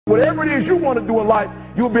Whatever it is you want to do in life,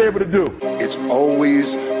 you'll be able to do. It's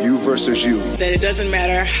always you versus you. That it doesn't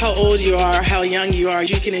matter how old you are, how young you are,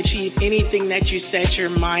 you can achieve anything that you set your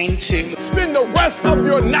mind to. Spend the rest of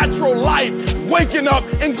your natural life waking up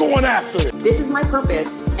and going after it. This is my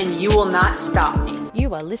purpose, and you will not stop me.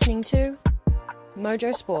 You are listening to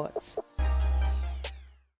Mojo Sports.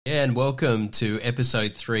 And welcome to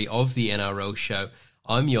episode 3 of the NRL show.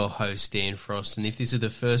 I'm your host, Dan Frost, and if this is the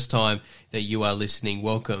first time that you are listening,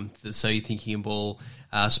 welcome to the So You Think You Can Ball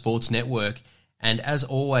Sports Network. And as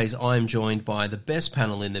always, I'm joined by the best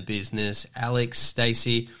panel in the business, Alex,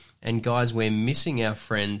 Stacey, and guys, we're missing our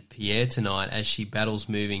friend Pierre tonight as she battles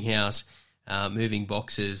moving house, moving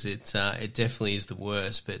boxes. It definitely is the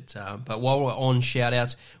worst. But while we're on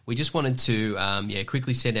shout-outs, we just wanted to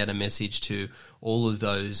quickly send out a message to all of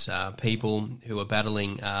those people who are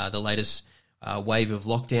battling the latest wave of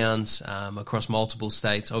lockdowns across multiple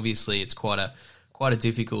states. Obviously, it's quite a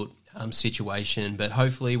difficult situation, but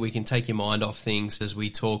hopefully we can take your mind off things as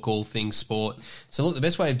we talk all things sport. So look, the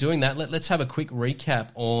best way of doing that, let's have a quick recap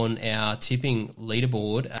on our tipping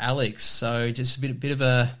leaderboard. Alex, so just a bit of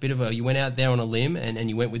a you went out there on a limb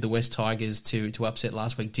and you went with the West Tigers to upset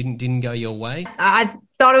last week. Didn't go your way. I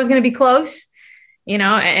thought it was going to be close,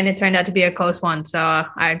 and it turned out to be a close one. So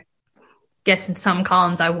I guess in some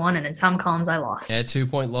columns I won and in some columns I lost. Yeah,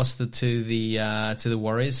 2-point loss to the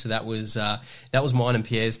Warriors. So that was mine and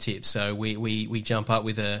Pierre's tip. So we jump up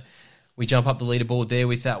the leaderboard there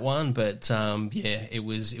with that one. But it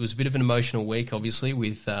was a bit of an emotional week, obviously,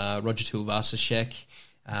 with Roger Tuivasa-Sheck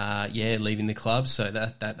leaving the club. So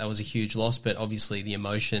that was a huge loss. But obviously the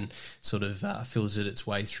emotion sort of filtered its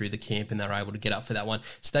way through the camp, and they were able to get up for that one.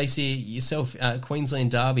 Stacey, yourself, Queensland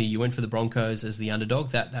Derby, you went for the Broncos as the underdog.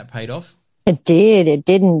 That paid off. It did. It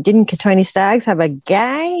didn't. Didn't Tony Staggs have a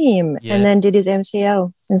game and then did his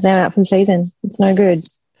MCL? He's now out for the season. It's no good.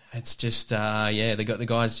 It's just, the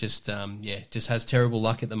guy's just has terrible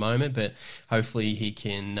luck at the moment, but hopefully he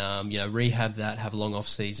can, rehab that, have a long off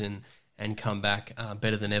season and come back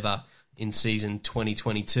better than ever in season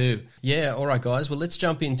 2022. Yeah, all right, guys. Well, let's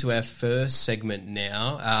jump into our first segment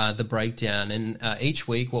now, the breakdown. And each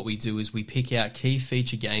week what we do is we pick out key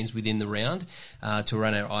feature games within the round to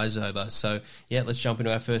run our eyes over. So, let's jump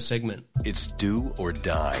into our first segment. It's do or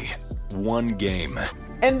die. One game.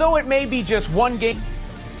 And though it may be just one game,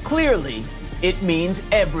 clearly it means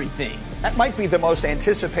everything. That might be the most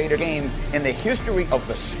anticipated game in the history of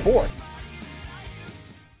the sport.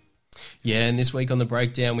 Yeah, and this week on the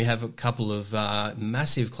breakdown, we have a couple of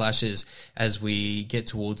massive clashes as we get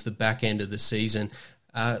towards the back end of the season.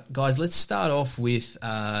 Guys, let's start off with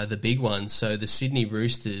the big one. So the Sydney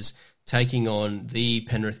Roosters taking on the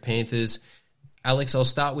Penrith Panthers. Alex, I'll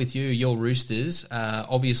start with you. Your Roosters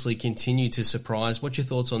obviously continue to surprise. What's your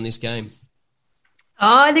thoughts on this game?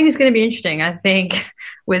 I think it's going to be interesting. I think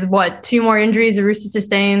with 2 more injuries the Roosters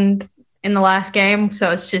sustained in the last game.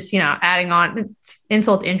 So it's just, adding on. It's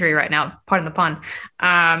insult to injury right now, pardon the pun.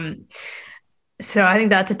 So I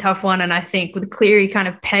think that's a tough one. And I think with Cleary kind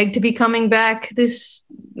of pegged to be coming back this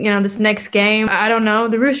next game, I don't know.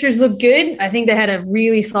 The Roosters look good. I think they had a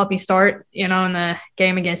really sloppy start, in the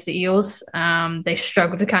game against the Eels. They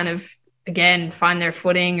struggled to kind of, again, find their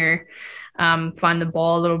footing or find the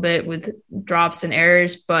ball a little bit with drops and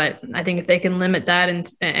errors. But I think if they can limit that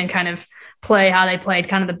and kind of play how they played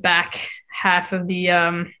kind of the back half of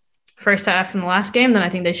the first half in the last game, then I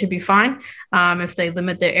think they should be fine. If they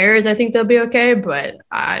limit their errors, I think they'll be okay. But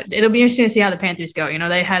it'll be interesting to see how the Panthers go.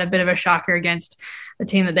 They had a bit of a shocker against the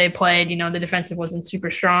team that they played. The defensive wasn't super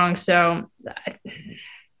strong. So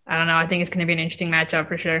I don't know. I think it's going to be an interesting matchup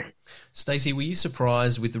for sure. Stacey, were you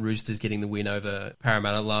surprised with the Roosters getting the win over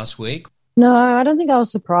Parramatta last week? No, I don't think I was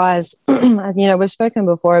surprised. We've spoken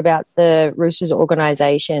before about the Roosters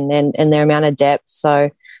organisation and their amount of depth.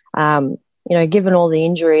 So, given all the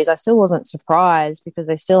injuries, I still wasn't surprised because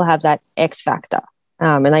they still have that X factor,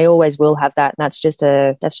 and they always will have that. And that's just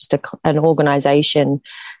an organisation,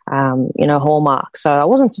 hallmark. So I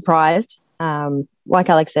wasn't surprised. Like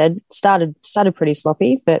Alex said, started pretty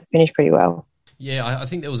sloppy, but finished pretty well. Yeah, I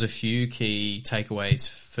think there was a few key takeaways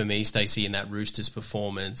for me, Stacey, in that Roosters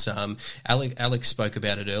performance. Alex spoke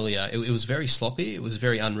about it earlier. It was very sloppy. It was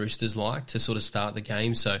very un-Roosters-like to sort of start the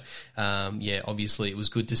game. So, obviously it was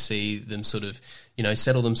good to see them sort of,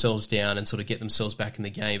 settle themselves down and sort of get themselves back in the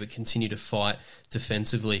game, but continue to fight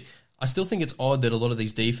defensively. I still think it's odd that a lot of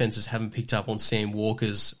these defenses haven't picked up on Sam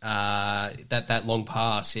Walker's that long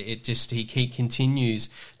pass. He continues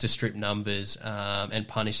to strip numbers and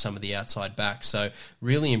punish some of the outside backs. So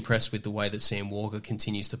really impressed with the way that Sam Walker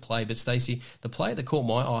continues to play. But Stacey, the player that caught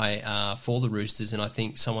my eye for the Roosters, and I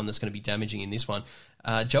think someone that's going to be damaging in this one,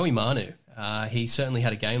 Joey Manu. He certainly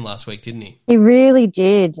had a game last week, didn't he? He really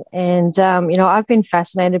did. And, I've been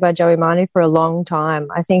fascinated by Joey Manu for a long time.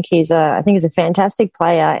 I think he's a fantastic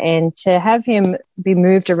player, and to have him be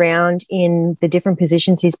moved around in the different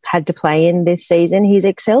positions he's had to play in this season, he's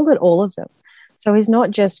excelled at all of them. So he's not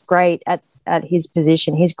just great at his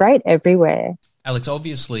position, he's great everywhere. Alex,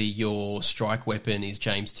 obviously your strike weapon is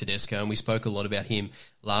James Tedesco, and we spoke a lot about him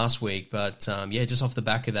last week. But, just off the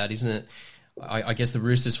back of that, isn't it? I guess the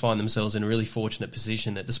Roosters find themselves in a really fortunate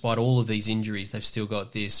position that despite all of these injuries, they've still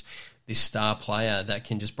got this star player that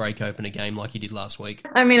can just break open a game like he did last week.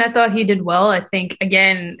 I mean, I thought he did well. I think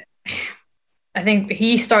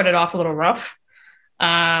he started off a little rough.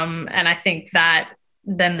 And I think that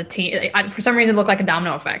then the team, for some reason, looked like a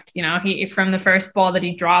domino effect. He from the first ball that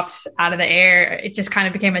he dropped out of the air, it just kind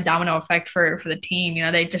of became a domino effect for the team.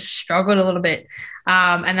 They just struggled a little bit.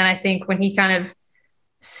 And then I think when he kind of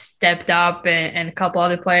stepped up and a couple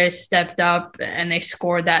other players stepped up and they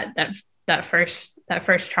scored that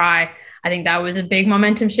first try, I think that was a big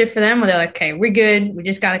momentum shift for them, where they're like, okay, we're good, we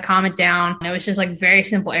just got to calm it down. And it was just like very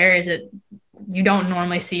simple errors that you don't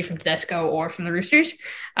normally see from Tedesco or from the Roosters.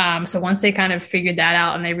 So once they kind of figured that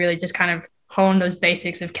out and they really just kind of honed those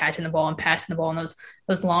basics of catching the ball and passing the ball and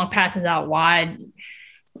those long passes out wide,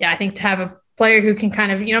 I think to have a player who can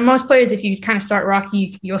kind of, most players, if you kind of start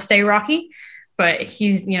rocky, you'll stay rocky. But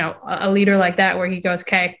he's, a leader like that, where he goes,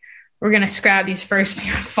 okay, we're going to scrap these first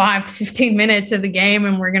 5 to 15 minutes of the game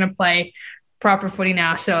and we're going to play proper footy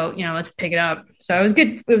now. So, let's pick it up. So it was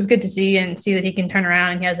good. It was good to see that he can turn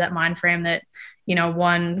around and he has that mind frame that,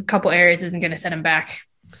 one couple areas isn't going to set him back.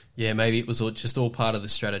 Yeah, maybe it was all part of the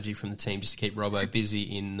strategy from the team just to keep Robbo busy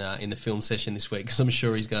in the film session this week, because I'm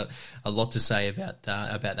sure he's got a lot to say about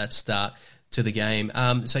that start to the game.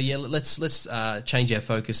 Let's change our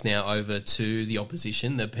focus now over to the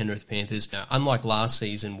opposition, the Penrith Panthers. Now, unlike last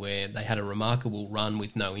season where they had a remarkable run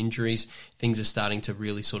with no injuries, things are starting to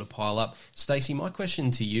really sort of pile up. Stacey, my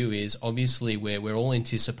question to you is, obviously we're all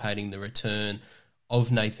anticipating the return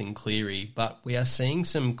of Nathan Cleary, but we are seeing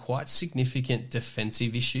some quite significant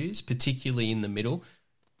defensive issues, particularly in the middle.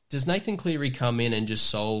 Does Nathan Cleary come in and just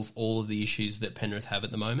solve all of the issues that Penrith have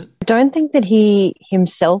at the moment? I don't think that he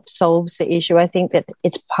himself solves the issue. I think that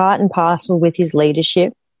it's part and parcel with his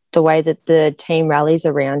leadership, the way that the team rallies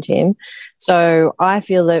around him. So I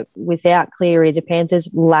feel that without Cleary, the Panthers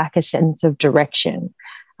lack a sense of direction.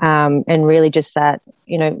 And really just that,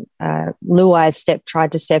 Luai's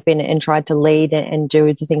tried to step in and tried to lead and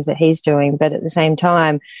do the things that he's doing. But at the same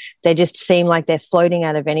time, they just seem like they're floating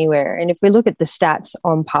out of anywhere. And if we look at the stats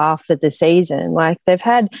on par for the season, like they've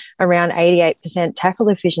had around 88% tackle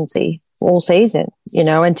efficiency all season,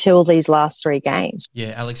 until these last 3 games.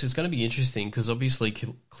 Yeah, Alex, it's going to be interesting because obviously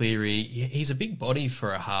Cleary, he's a big body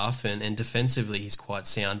for a half and defensively he's quite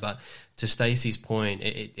sound. But to Stacey's point,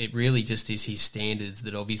 it really just is his standards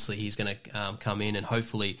that obviously he's going to come in and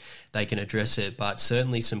hopefully they can address it. But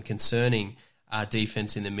certainly some concerning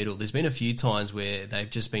defense in the middle. There's been a few times where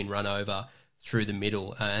they've just been run over through the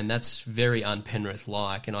middle, and that's very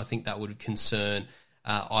un-Penrith-like, and I think that would concern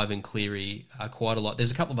Ivan Cleary quite a lot.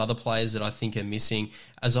 There's a couple of other players that I think are missing.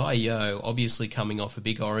 Isaiah Yeo, obviously coming off a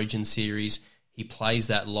big Origin series, he plays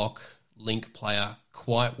that lock link player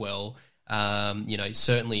quite well.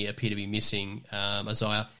 Certainly appear to be missing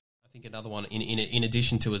Isaiah. I think another one in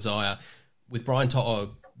addition to Isaiah, with Brian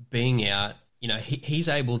To'o being out, he's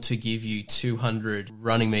able to give you 200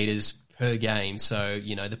 running meters per game. So,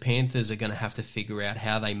 the Panthers are going to have to figure out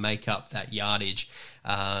how they make up that yardage.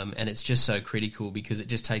 And it's just so critical because it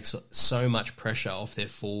just takes so much pressure off their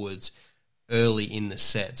forwards early in the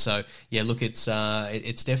set. So, yeah, look, it's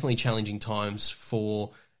definitely challenging times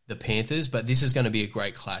for the Panthers, but this is going to be a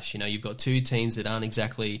great clash. You've got two teams that aren't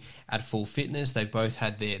exactly at full fitness. They've both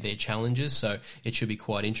had their challenges, so it should be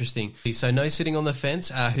quite interesting. So no sitting on the fence.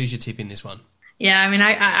 Who's your tip in this one? Yeah, I mean,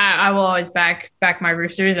 I will always back my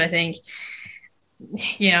Roosters. I think,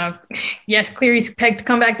 yes, Cleary's pegged to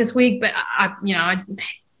come back this week, but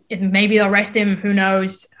maybe they'll rest him. Who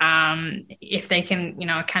knows? If they can,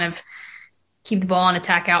 kind of keep the ball on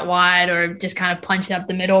attack out wide or just kind of punch it up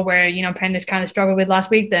the middle where, Panthers kind of struggled with last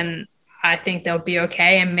week, then I think they'll be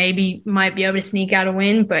okay and maybe might be able to sneak out a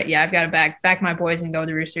win. But yeah, I've got to back my boys and go with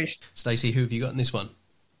the Roosters. Stacey, who have you got in this one?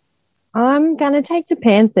 I'm going to take the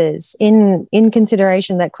Panthers in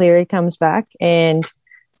consideration that Cleary comes back, and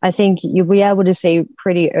I think you'll be able to see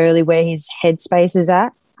pretty early where his headspace is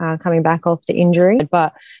at coming back off the injury.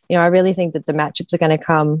 But, I really think that the matchups are going to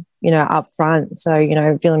come, up front. So,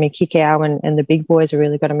 Viliami Kikau and the big boys are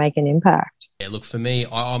really going to make an impact. Yeah, look, for me,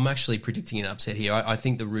 I'm actually predicting an upset here. I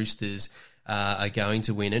think the Roosters are going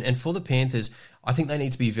to win. And for the Panthers, I think they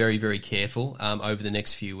need to be very, very careful over the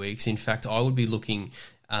next few weeks. In fact, I would be looking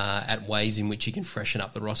at ways in which he can freshen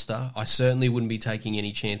up the roster. I certainly wouldn't be taking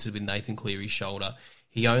any chances with Nathan Cleary's shoulder.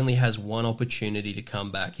 He only has one opportunity to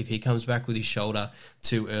come back. If he comes back with his shoulder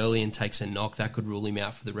too early and takes a knock, that could rule him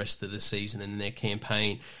out for the rest of the season. And their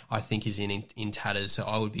campaign, I think, is in tatters. So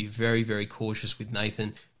I would be very, very cautious with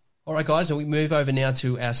Nathan. All right, guys, and we move over now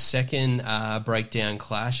to our second breakdown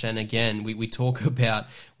clash. And again, we talk about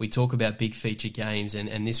big feature games,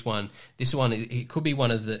 and this one it could be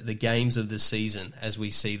one of the games of the season as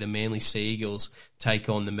we see the Manly Sea Eagles take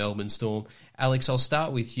on the Melbourne Storm. Alex, I'll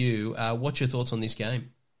start with you. What's your thoughts on this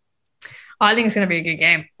game? I think it's going to be a good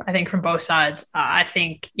game. I think from both sides. I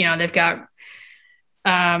think they've got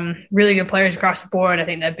really good players across the board. I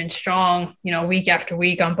think they've been strong, week after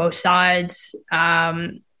week on both sides.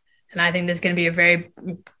 And I think there's going to be a very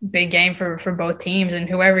big game for both teams, and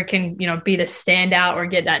whoever can, be the standout or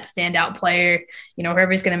get that standout player,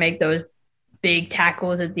 whoever's going to make those big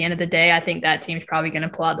tackles at the end of the day, I think that team's probably going to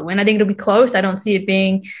pull out the win. I think it'll be close. I don't see it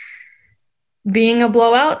being a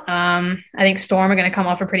blowout. I think Storm are going to come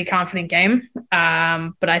off a pretty confident game.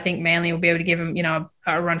 But I think Manly will be able to give them,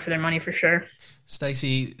 a run for their money for sure.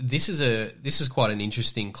 Stacey, this is quite an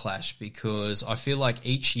interesting clash because I feel like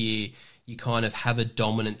each year you kind of have a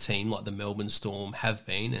dominant team like the Melbourne Storm have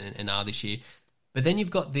been and are this year. But then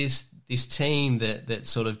you've got this team that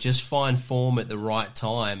sort of just find form at the right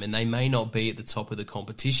time, and they may not be at the top of the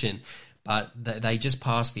competition, but they just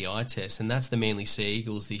pass the eye test, and that's the Manly Sea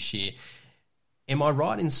Eagles this year. Am I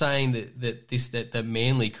right in saying that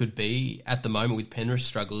Manly could be, at the moment with Penrith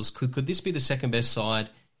struggles, could this be the second best side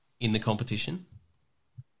in the competition?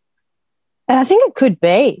 I think it could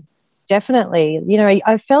be. Definitely.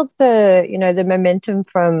 I felt the momentum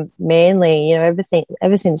from Manly,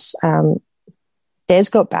 ever since Des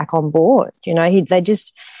got back on board.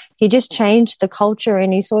 He just changed the culture,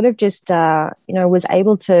 and he sort of just was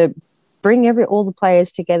able to bring all the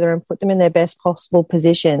players together and put them in their best possible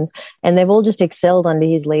positions, and they've all just excelled under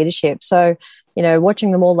his leadership. So,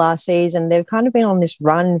 watching them all last season, they've kind of been on this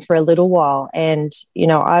run for a little while, and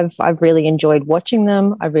I've really enjoyed watching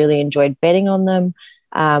them. I really enjoyed betting on them.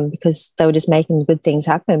 Because they were just making good things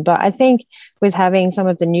happen. But I think with having some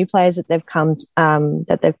of the new players that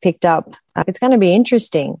they've picked up, it's going to be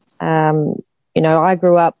interesting. I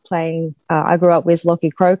grew up with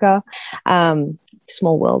Lockie Croker,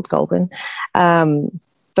 small world, Goulburn. And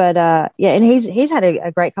he's had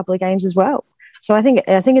a great couple of games as well. So I think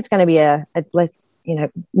it's going to be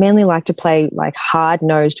Manly like to play like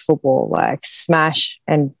hard-nosed football, like smash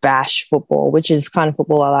and bash football, which is the kind of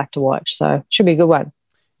football I like to watch. So it should be a good one.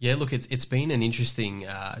 Yeah, look, it's been an interesting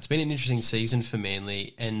season for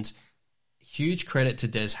Manly, and huge credit to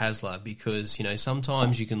Des Hasler because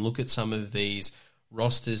sometimes you can look at some of these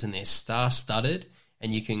rosters and they're star-studded,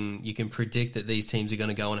 and you can predict that these teams are going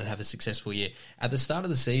to go on and have a successful year. At the start of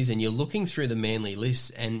the season, you're looking through the Manly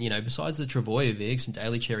list, and besides the Travojevics and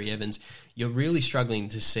Daly Cherry Evans, you're really struggling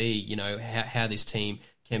to see how this team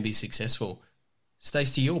can be successful.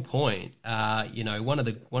 Stace, to your point, one of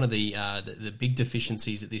the big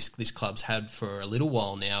deficiencies that this club's had for a little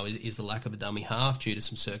while now is the lack of a dummy half due to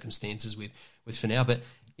some circumstances with Finau. But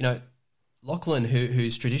Lachlan,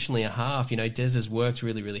 who's traditionally a half, Des has worked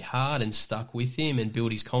really, really hard and stuck with him and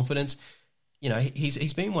built his confidence.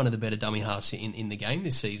 He's been one of the better dummy halves in the game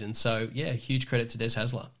this season. So yeah, huge credit to Des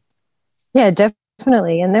Hasler. Yeah,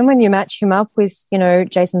 definitely. And then when you match him up with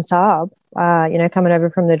Jason Saab, coming over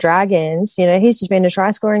from the Dragons, he's just been a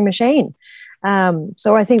try-scoring machine.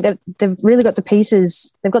 So I think that they've really got the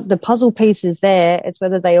pieces. They've got the puzzle pieces there. It's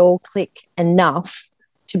whether they all click enough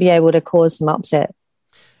to be able to cause some upset.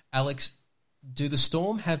 Alex, do the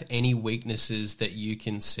Storm have any weaknesses that you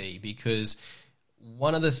can see? Because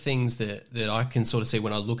one of the things that I can sort of see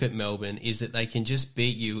when I look at Melbourne is that they can just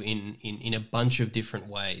beat you in a bunch of different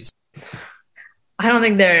ways. I don't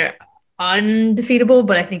think they're undefeatable,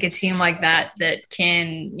 but I think a team like that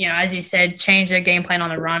can, as you said, change their game plan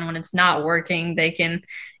on the run when it's not working. They can,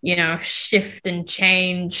 shift and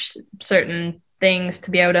change certain things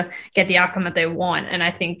to be able to get the outcome that they want. And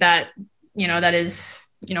I think that, that is,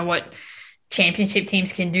 what championship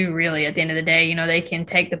teams can do really at the end of the day. They can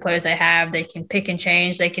take the players they have, they can pick and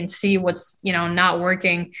change, they can see what's, not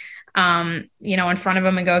working, in front of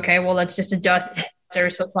them and go, okay, well, let's just adjust ever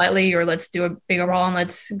so slightly, or let's do a big overhaul and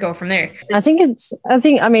let's go from there. I think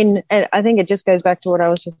it just goes back to what I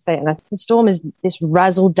was just saying. The Storm is this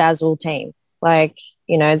razzle-dazzle team. Like,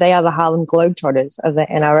 they are the Harlem Globetrotters of the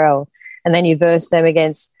NRL. And then you verse them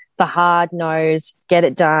against the hard-nosed,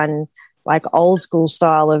 get-it-done, like old-school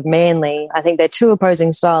style of Manly. I think they're two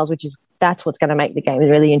opposing styles, that's what's going to make the game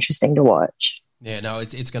really interesting to watch. Yeah, no,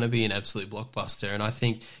 it's going to be an absolute blockbuster. And I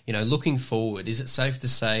think, looking forward, is it safe to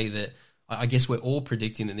say that I guess we're all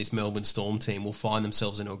predicting that this Melbourne Storm team will find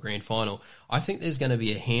themselves into a grand final? I think there's going to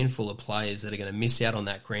be a handful of players that are going to miss out on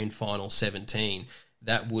that grand final 17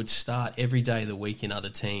 that would start every day of the week in other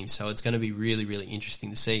teams. So it's going to be really, really interesting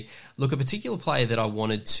to see. Look, a particular player that I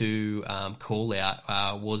wanted to call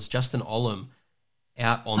out was Justin Olam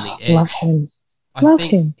out on the edge. Love him. I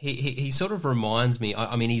think he sort of reminds me,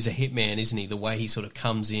 I mean, he's a hitman, isn't he? The way he sort of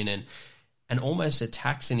comes in and almost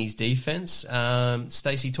attacks in his defense.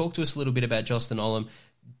 Stacey, talk to us a little bit about Justin Olam.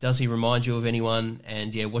 Does he remind you of anyone?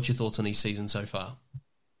 And yeah, what's your thoughts on his season so far?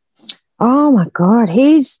 Oh my God,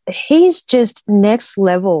 he's just next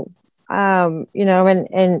level. And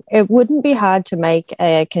it wouldn't be hard to make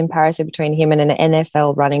a comparison between him and an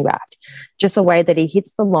NFL running back. Just the way that he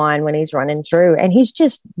hits the line when he's running through, and he's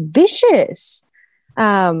just vicious. He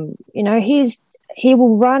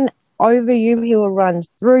will run over you, he will run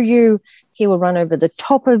through you, he will run over the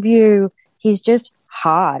top of you. He's just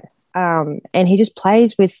hard. And he just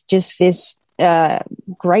plays with just this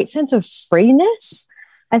great sense of freeness.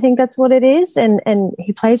 I think that's what it is. And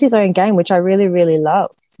he plays his own game, which I really, really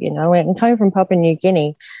love, and coming from Papua New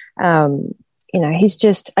Guinea, he's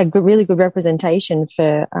just a really good representation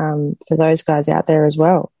for those guys out there as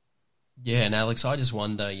well. Yeah. And Alex, I just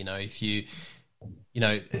wonder, if you,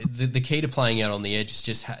 the key to playing out on the edge is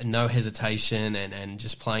just no hesitation and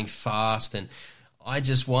just playing fast. And I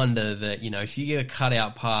just wonder that, if you get a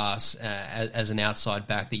cutout pass as an outside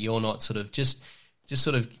back, that you're not sort of just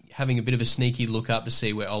sort of having a bit of a sneaky look up to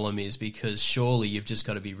see where Olam is, because surely you've just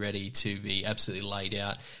got to be ready to be absolutely laid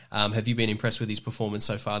out. Have you been impressed with his performance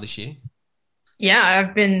so far this year? Yeah,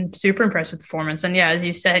 I've been super impressed with performance. And yeah, as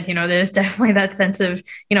you said, there's definitely that sense of,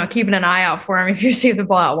 keeping an eye out for him if you receive the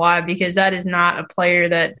ball out wide, because that is not a player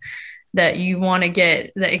that you want to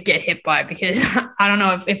get hit by, because I don't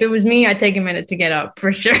know, if it was me, I'd take a minute to get up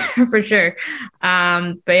for sure, for sure.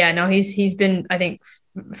 But yeah, no, he's been, I think,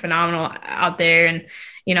 phenomenal out there. And,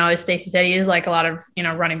 as Stacey said, he is like a lot of,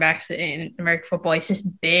 running backs in American football. He's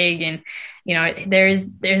just big. And, there's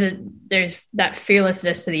that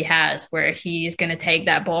fearlessness that he has, where he's going to take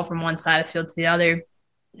that ball from one side of the field to the other.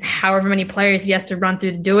 However many players he has to run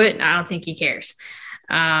through to do it, I don't think he cares.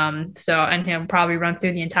 And he'll probably run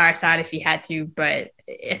through the entire side if he had to, but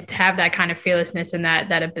to have that kind of fearlessness and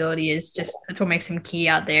that ability that's what makes him key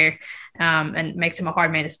out there, and makes him a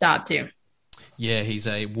hard man to stop too. Yeah, he's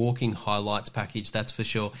a walking highlights package, that's for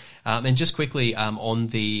sure. And just quickly on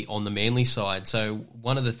the Manly side, so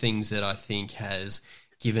one of the things that I think has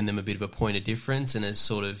given them a bit of a point of difference, and as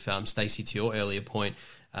sort of Stacey, to your earlier point,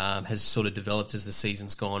 has sort of developed as the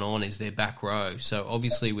season's gone on, is their back row. So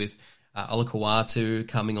obviously with Olakau'atu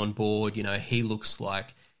coming on board, he looks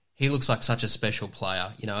like such a special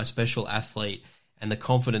player, a special athlete, and the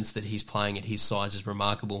confidence that he's playing at his size is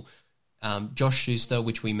remarkable. Josh Schuster,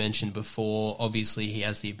 which we mentioned before, obviously he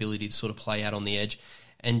has the ability to sort of play out on the edge.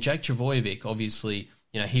 And Jake Trbojevic, obviously,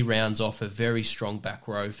 he rounds off a very strong back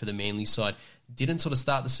row for the Manly side. Didn't sort of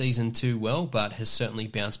start the season too well, but has certainly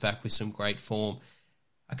bounced back with some great form.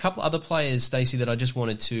 A couple other players, Stacey, that I just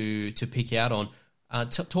wanted to pick out on.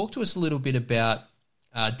 Talk to us a little bit about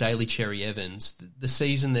Daly Cherry Evans, the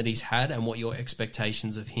season that he's had, and what your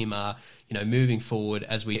expectations of him are, moving forward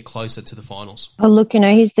as we get closer to the finals. Oh, look,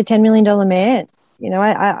 he's the $10 million man.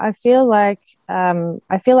 I feel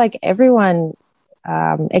like everyone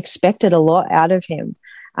expected a lot out of him,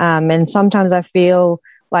 and sometimes I feel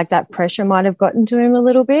like that pressure might have gotten to him a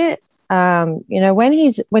little bit. When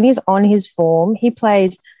he's on his form, he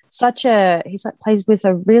plays plays with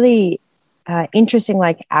a really interesting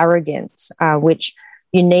arrogance, which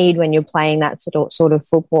you need when you're playing that sort of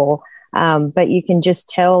football. But you can just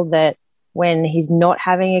tell that when he's not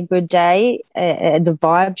having a good day, the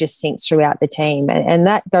vibe just sinks throughout the team. And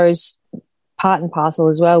that goes part and parcel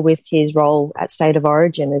as well with his role at State of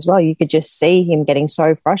Origin as well. You could just see him getting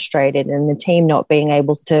so frustrated and the team not being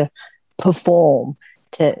able to perform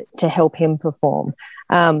to help him perform.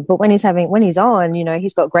 But when he's on,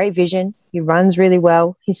 he's got great vision. He runs really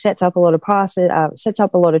well. He sets up a lot of passes, sets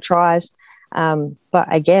up a lot of tries. But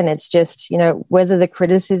again, it's just, whether the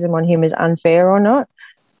criticism on him is unfair or not,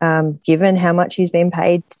 given how much he's been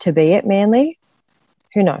paid to be at Manly,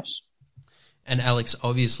 who knows? And Alex,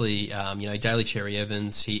 obviously, Daly Cherry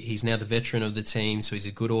Evans, he's now the veteran of the team, so he's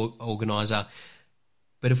a good organiser.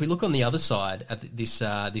 But if we look on the other side at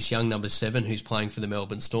this young number 7 who's playing for the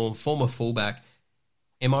Melbourne Storm, former fullback,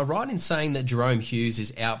 am I right in saying that Jerome Hughes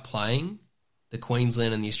is outplaying the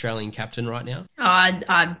Queensland and the Australian captain right now?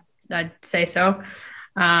 I'd say so.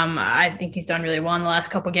 I think he's done really well in the last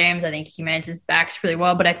couple of games. I think he manages his backs really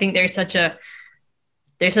well, but I think there's such a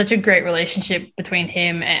great relationship between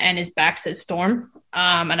him and his backs at Storm.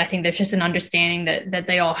 And I think there's just an understanding that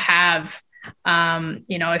they all have.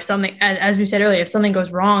 If something, as we said earlier, if something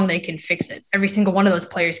goes wrong, they can fix it. Every single one of those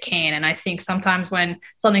players can. And I think sometimes when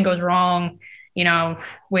something goes wrong,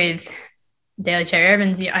 with Daly Cherry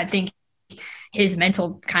Evans, I think his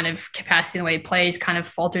mental kind of capacity and the way he plays kind of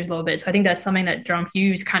falters a little bit. So I think that's something that Jerome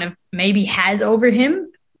Hughes kind of maybe has over him,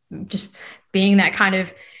 just being that kind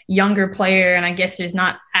of younger player. And I guess there's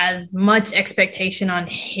not as much expectation on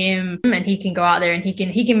him, and he can go out there and he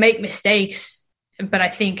can make mistakes. But I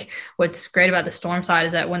think what's great about the Storm side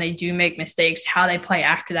is that when they do make mistakes, how they play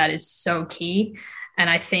after that is so key. And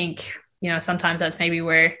I think, sometimes that's maybe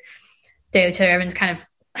where Daly Cherry Evans kind of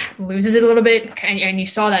loses it a little bit. And you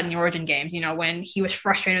saw that in the Origin games, when he was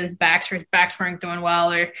frustrated with his backs or his backs weren't doing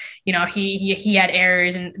well, or, he had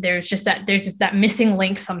errors, and there's just that missing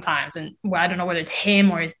link sometimes. And I don't know whether it's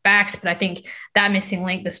him or his backs, but I think that missing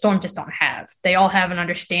link, the Storm just don't have. They all have an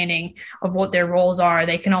understanding of what their roles are.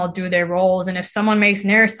 They can all do their roles. And if someone makes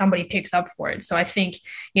an error, somebody picks up for it. So I think,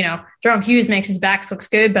 Jerome Hughes makes his backs look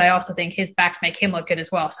good, but I also think his backs make him look good as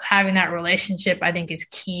well. So having that relationship, I think, is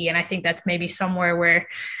key. And I think that's maybe somewhere where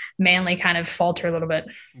Manly kind of falter a little bit.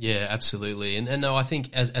 Yeah, absolutely. And no, I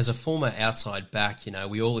think as a former outside back,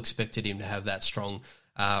 we all expected him to have that strong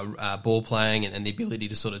ball playing and the ability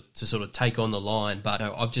to sort of take on the line. But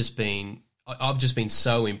I've just been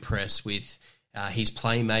so impressed with his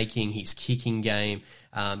playmaking, his kicking game.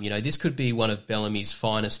 This could be one of Bellamy's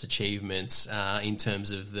finest achievements in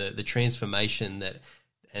terms of the transformation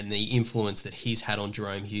and the influence that he's had on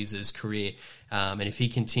Jerome Hughes' career. And if he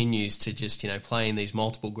continues to just, play in these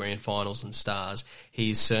multiple grand finals and stars,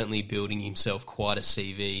 he is certainly building himself quite a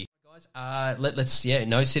CV. Guys, let's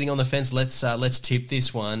no sitting on the fence. Let's tip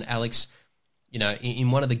this one. Alex,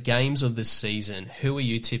 in one of the games of the season, who are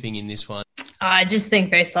you tipping in this one? I just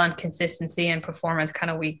think based on consistency and performance kind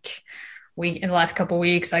of week in the last couple of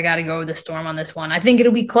weeks, I got to go with the Storm on this one. I think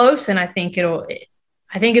it'll be close, and I think it'll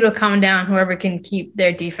come down whoever can keep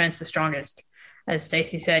their defense the strongest. As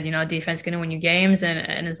Stacey said, defense is going to win you games,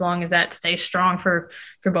 and as long as that stays strong for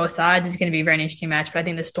both sides, it's going to be a very interesting match. But I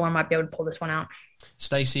think the Storm might be able to pull this one out.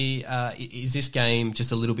 Stacey, is this game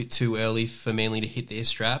just a little bit too early for Manly to hit their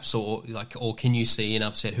straps, or can you see an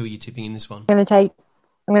upset? Who are you tipping in this one? I'm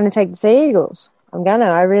going to take the Sea Eagles.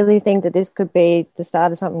 I really think that this could be the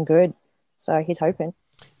start of something good. So he's hoping.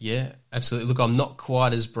 Yeah, absolutely. Look, I'm not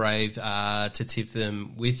quite as brave to tip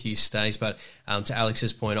them with you, Stace, but to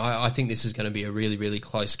Alex's point, I think this is going to be a really, really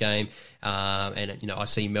close game. And I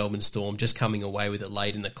see Melbourne Storm just coming away with it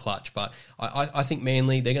late in the clutch. But I think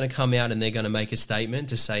Manly, they're going to come out and they're going to make a statement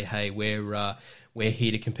to say, hey, we're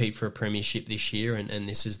here to compete for a premiership this year, and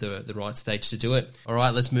this is the right stage to do it. All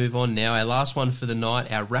right, let's move on now. Our last one for the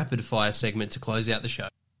night, our rapid fire segment to close out the show.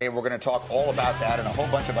 We're going to talk all about that and a whole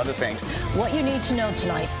bunch of other things. What you need to know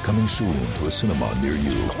tonight. Coming soon to a cinema near you.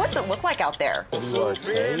 What's it look like out there? Oh,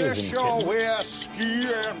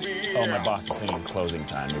 my boss is singing closing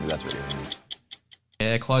time. Maybe that's what you're hearing.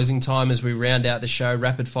 Yeah, closing time as we round out the show,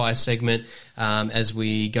 rapid fire segment as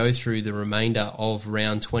we go through the remainder of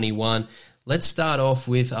round 21. Let's start off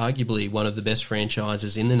with arguably one of the best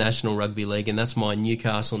franchises in the National Rugby League, and that's my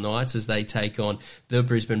Newcastle Knights as they take on the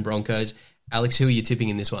Brisbane Broncos. Alex, who are you tipping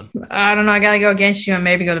in this one? I don't know. I got to go against you and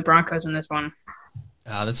maybe go the Broncos in this one.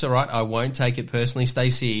 That's all right. I won't take it personally.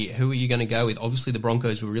 Stacey, who are you going to go with? Obviously, the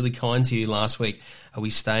Broncos were really kind to you last week. Are we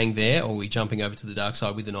staying there, or are we jumping over to the dark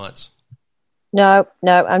side with the Knights? No,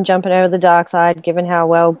 I'm jumping over the dark side. Given how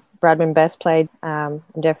well Bradman Best played, I'm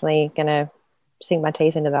definitely going to sink my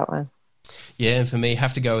teeth into that one. Yeah, and for me,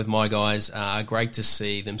 have to go with my guys. Great to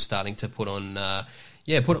see them starting to put in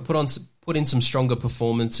some stronger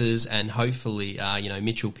performances, and hopefully,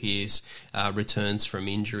 Mitchell Pearce returns from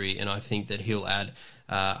injury, and I think that he'll add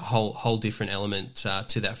a whole different element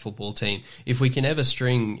to that football team. If we can ever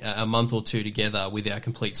string a month or two together with our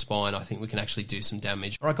complete spine, I think we can actually do some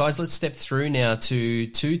damage. All right, guys, let's step through now to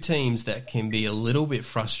two teams that can be a little bit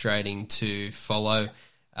frustrating to follow.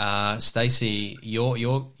 Stacey,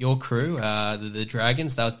 your crew, the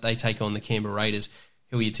Dragons, they take on the Canberra Raiders.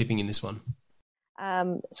 Who are you tipping in this one?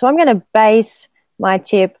 So I'm going to base my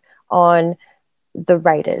tip on the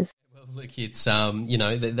Raiders. Look, it's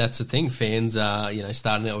that's the thing. Fans are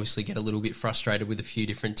starting to obviously get a little bit frustrated with a few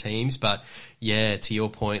different teams, but yeah, to your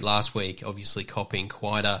point, last week obviously copping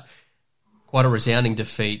quite a resounding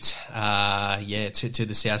defeat. To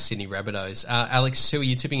the South Sydney Rabbitohs. Alex, who are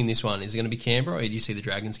you tipping in this one? Is it going to be Canberra, or do you see the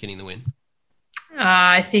Dragons getting the win?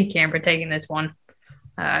 I see Canberra taking this one.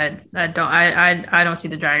 I don't see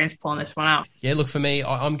the Dragons pulling this one out. Yeah, look, for me,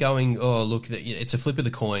 I'm going, it's a flip of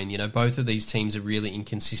the coin. Both of these teams are really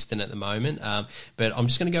inconsistent at the moment. But I'm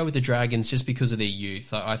just going to go with the Dragons just because of their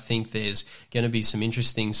youth. I think there's going to be some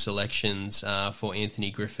interesting selections for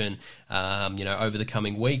Anthony Griffin, over the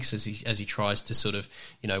coming weeks as he tries to sort of,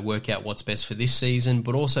 work out what's best for this season,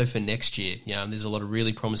 but also for next year. There's a lot of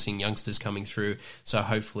really promising youngsters coming through. So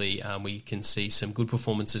hopefully we can see some good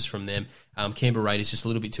performances from them. Canberra Raiders just a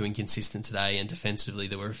little bit too inconsistent today, and defensively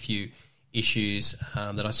there were a few issues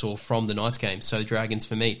that I saw from the Knights game. So Dragons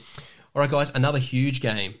for me. All right, guys, another huge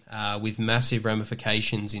game with massive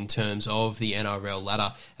ramifications in terms of the NRL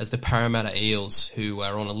ladder as the Parramatta Eels, who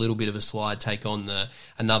are on a little bit of a slide, take on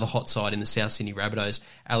another hot side in the South Sydney Rabbitohs.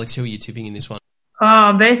 Alex, who are you tipping in this one?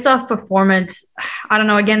 Based off performance, I don't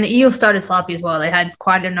know. Again, the Eels started sloppy as well. They had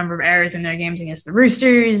quite a number of errors in their games against the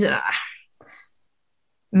Roosters.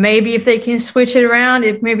 Maybe if they can switch it around,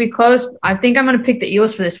 it may be close. I think I'm going to pick the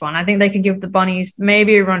Eels for this one. I think they could give the Bunnies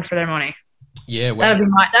maybe a run for their money. Yeah, well,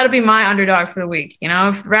 that'll be my underdog for the week.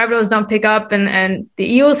 If the Rabbitohs don't pick up, and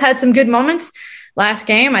the Eels had some good moments last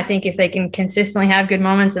game, I think if they can consistently have good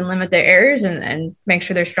moments and limit their errors and make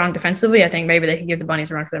sure they're strong defensively, I think maybe they can give the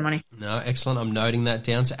Bunnies a run for their mone. No, excellent. I'm noting that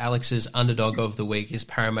down. So Alex's underdog of the week is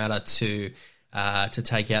Parramatta to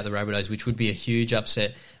take out the Rabbitohs, which would be a huge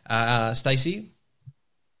upset. Stacey?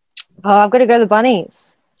 Oh, I've got to go the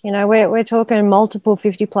Bunnies. We're talking multiple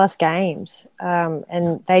 50-plus games,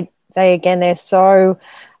 and they're so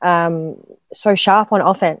sharp on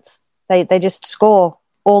offense. They just score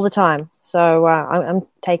all the time. So I'm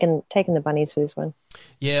taking the Bunnies for this one.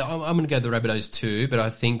 Yeah, I'm going to go the Rabbitohs too, but I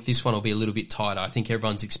think this one will be a little bit tighter. I think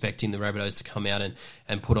everyone's expecting the Rabbitohs to come out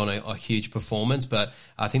and put on a huge performance, but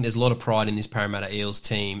I think there's a lot of pride in this Parramatta Eels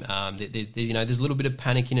team. There's a little bit of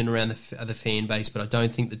panic in and around the fan base, but I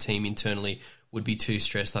don't think the team internally would be too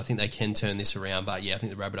stressed. I think they can turn this around, but yeah, I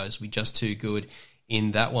think the Rabbitohs will be just too good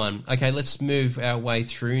in that one. Okay, let's move our way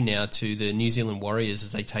through now to the New Zealand Warriors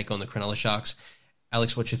as they take on the Cronulla Sharks.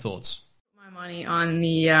 Alex, what's your thoughts? My money on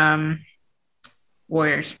the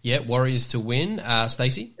Warriors. Yeah, Warriors to win.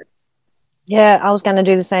 Stacey? Yeah, I was going to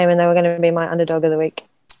do the same, and they were going to be my underdog of the week.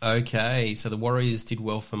 Okay, so the Warriors did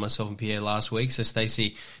well for myself and Pierre last week. So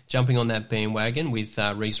Stacey jumping on that bandwagon with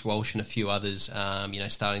Reece Walsh and a few others,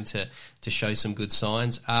 starting to show some good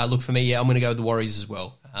signs. Look, for me, yeah, I'm going to go with the Warriors as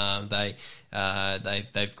well.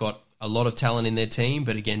 They've got a lot of talent in their team,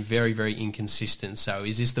 but again, very, very inconsistent. So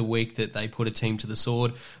is this the week that they put a team to the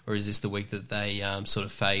sword, or is this the week that they sort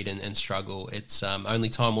of fade and struggle? It's only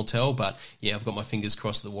time will tell, but yeah, I've got my fingers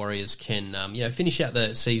crossed the Warriors can finish out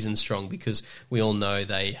the season strong, because we all know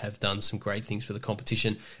they have done some great things for the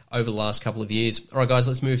competition over the last couple of years. All right, guys,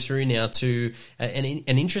 let's move through now to an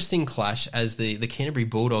interesting clash as the Canterbury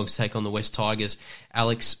Bulldogs take on the West Tigers.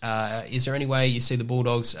 Alex, is there any way you see the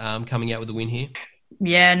Bulldogs coming out with a win here?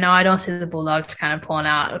 Yeah, no, I don't see the Bulldogs kind of pulling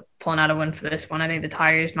out a win for this one. I think the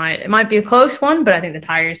Tigers might be a close one, but I think the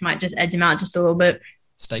Tigers might just edge them out just a little bit.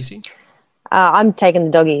 Stacey? I'm taking the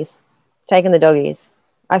doggies.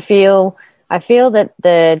 I feel that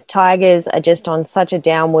the Tigers are just on such a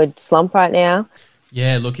downward slump right now.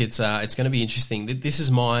 Yeah, look, it's going to be interesting. This is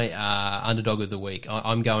my underdog of the week.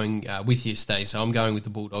 I'm going with you, Stacey. So I'm going with the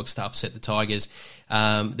Bulldogs to upset the Tigers.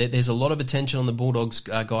 There's a lot of attention on the Bulldogs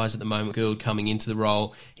guys at the moment. Gould coming into the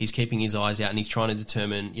role, he's keeping his eyes out and he's trying to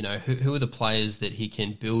determine, who are the players that he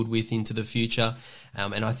can build with into the future.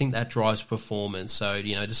 And I think that drives performance. So,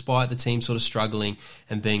 despite the team sort of struggling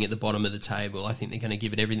and being at the bottom of the table, I think they're going to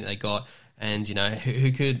give it everything they got. And,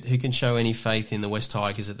 who can show any faith in the West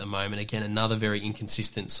Tigers at the moment? Again, another very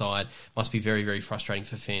inconsistent side. Must be very, very frustrating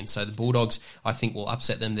for fans. So the Bulldogs, I think, will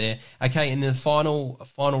upset them there. Okay, and then the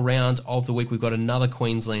final round of the week, we've got another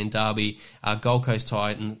Queensland derby. Gold Coast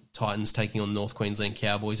Titans taking on North Queensland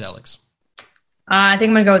Cowboys. Alex? I think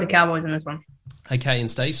I'm going to go with the Cowboys in this one. Okay, and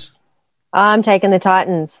Stace? I'm taking the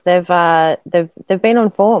Titans. They've been on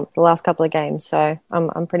form the last couple of games, so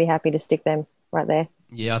I'm pretty happy to stick them right there.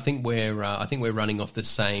 Yeah, I think we're running off the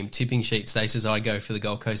same tipping sheet, Stace, as I go for the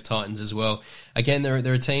Gold Coast Titans as well. Again, they're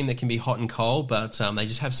a team that can be hot and cold, but they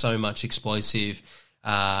just have so much explosive,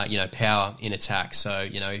 power in attack. So,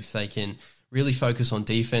 if they can really focus on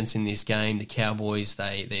defense in this game. The Cowboys,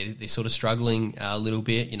 they're sort of struggling a little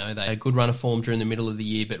bit. You know, they had a good run of form during the middle of the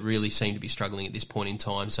year, but really seem to be struggling at this point in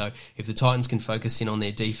time. So if the Titans can focus in on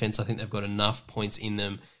their defense, I think they've got enough points in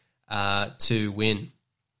them to win.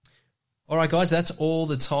 All right, guys, that's all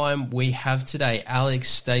the time we have today. Alex,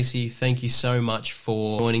 Stacey, thank you so much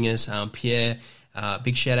for joining us. Pierre,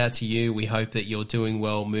 big shout out to you. We hope that you're doing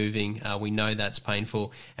well moving. We know that's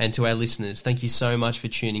painful. And to our listeners, thank you so much for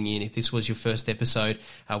tuning in. If this was your first episode,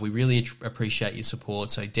 we really appreciate your support.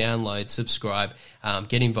 So download, subscribe,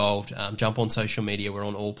 get involved, jump on social media. We're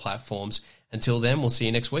on all platforms. Until then, we'll see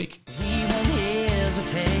you next week. We won't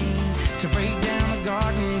hesitate to break down the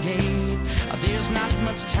garden gate. There's not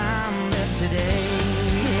much time left today.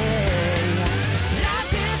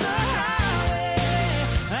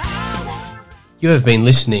 You have been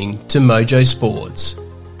listening to Mojo Sports.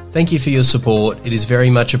 Thank you for your support. It is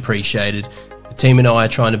very much appreciated. The team and I are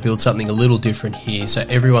trying to build something a little different here, so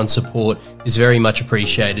everyone's support is very much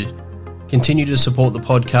appreciated. Continue to support the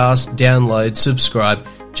podcast, download, subscribe,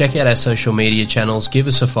 check out our social media channels, give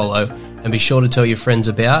us a follow, and be sure to tell your friends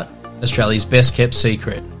about Australia's best kept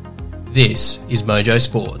secret. This is Mojo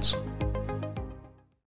Sports.